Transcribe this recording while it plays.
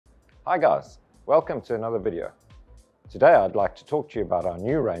Hi guys, welcome to another video. Today I'd like to talk to you about our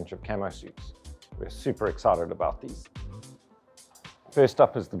new range of camo suits. We're super excited about these. First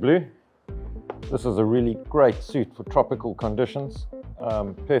up is the blue. This is a really great suit for tropical conditions,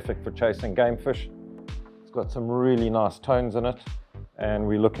 perfect for chasing game fish. It's got some really nice tones in it and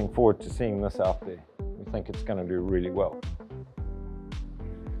we're looking forward to seeing this out there. We think it's going to do really well.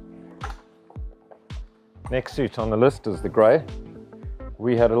 Next suit on the list is the grey.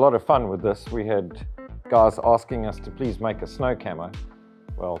 We had a lot of fun with this. We had guys asking us to please make a snow camo.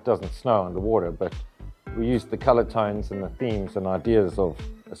 Well, it doesn't snow underwater, but we used the color tones and the themes and ideas of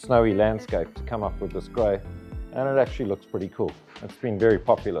a snowy landscape to come up with this grey, and it actually looks pretty cool. It's been very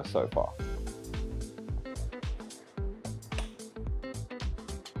popular so far.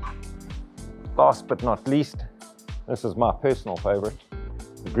 Last but not least, this is my personal favorite,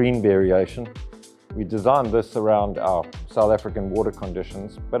 the green variation. We designed this around our South African water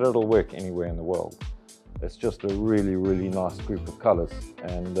conditions, but it'll work anywhere in the world. It's just a really, really nice group of colors,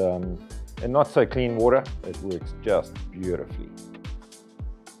 and in not so clean water, it works just beautifully.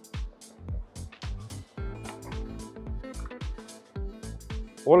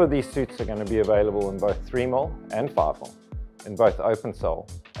 All of these suits are going to be available in both 3mm and 5mm, in both open cell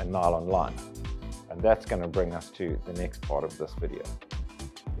and nylon line. And that's going to bring us to the next part of this video.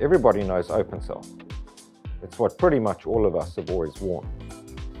 Everybody knows open cell. It's what pretty much all of us have always worn.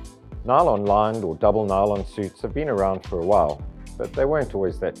 Nylon lined or double nylon suits have been around for a while, but they weren't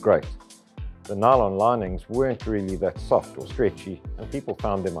always that great. The nylon linings weren't really that soft or stretchy, and people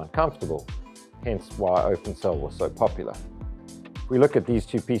found them uncomfortable, hence why open cell was so popular. If we look at these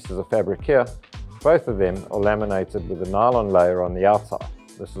two pieces of fabric here, both of them are laminated with a nylon layer on the outside.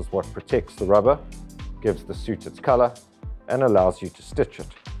 This is what protects the rubber, gives the suit its color, and allows you to stitch it.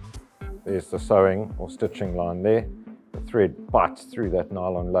 There's the sewing or stitching line there. The thread bites through that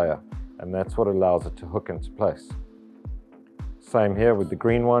nylon layer, and that's what allows it to hook into place. Same here with the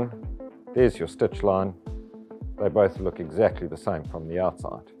green one. There's your stitch line. They both look exactly the same from the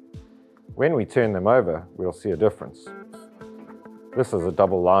outside. When we turn them over, we'll see a difference. This is a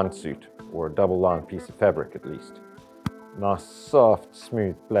double lined suit, or a double lined piece of fabric at least. Nice, soft,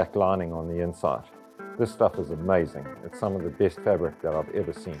 smooth black lining on the inside. This stuff is amazing. It's some of the best fabric that I've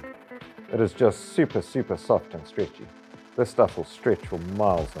ever seen. It is just super, super soft and stretchy. This stuff will stretch for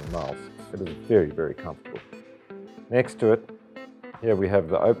miles and miles. It is very, very comfortable. Next to it, here we have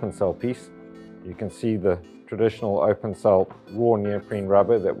the open cell piece. You can see the traditional open cell raw neoprene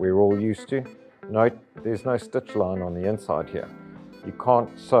rubber that we're all used to. Note, there's no stitch line on the inside here. You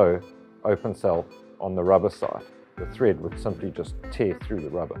can't sew open cell on the rubber side. The thread would simply just tear through the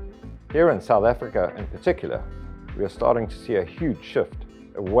rubber. Here in South Africa in particular, we are starting to see a huge shift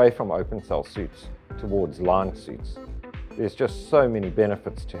away from open cell suits towards lined suits. There's just so many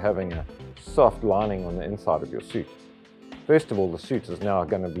benefits to having a soft lining on the inside of your suit. First of all, the suit is now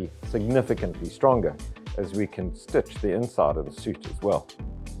going to be significantly stronger as we can stitch the inside of the suit as well.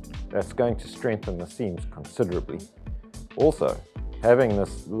 That's going to strengthen the seams considerably. Also, having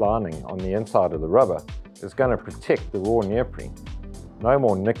this lining on the inside of the rubber is going to protect the raw neoprene. No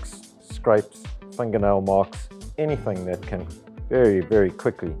more nicks, scrapes, fingernail marks, anything that can very, very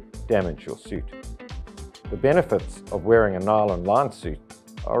quickly damage your suit. The benefits of wearing a nylon lined suit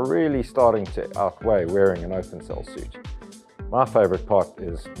are really starting to outweigh wearing an open cell suit. My favorite part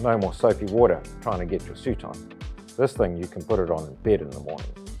is no more soapy water trying to get your suit on. This thing you can put it on in bed in the morning.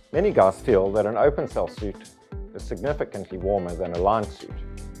 Many guys feel that an open cell suit is significantly warmer than a lined suit.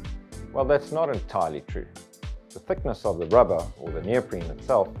 Well, that's not entirely true. The thickness of the rubber or the neoprene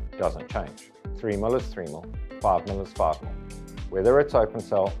itself doesn't change. 3mm is 3mm, 5mm is 5mm. Whether it's open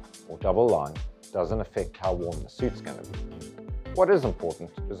cell or double line doesn't affect how warm the suit's going to be. What is important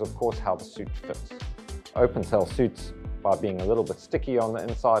is of course how the suit fits. Open cell suits, by being a little bit sticky on the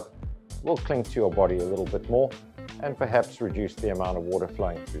inside, will cling to your body a little bit more and perhaps reduce the amount of water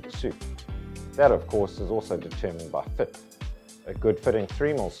flowing through the suit. That of course is also determined by fit. A good fitting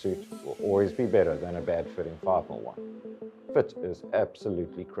 3mm suit will always be better than a bad fitting 5mm one. Fit is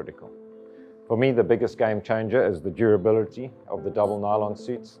absolutely critical. For me, the biggest game changer is the durability of the double nylon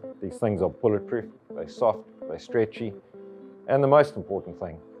suits. These things are bulletproof, they're soft, they're stretchy, and the most important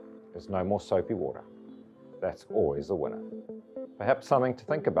thing is no more soapy water. That's always a winner. Perhaps something to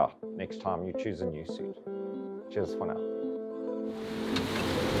think about next time you choose a new suit. Cheers for now.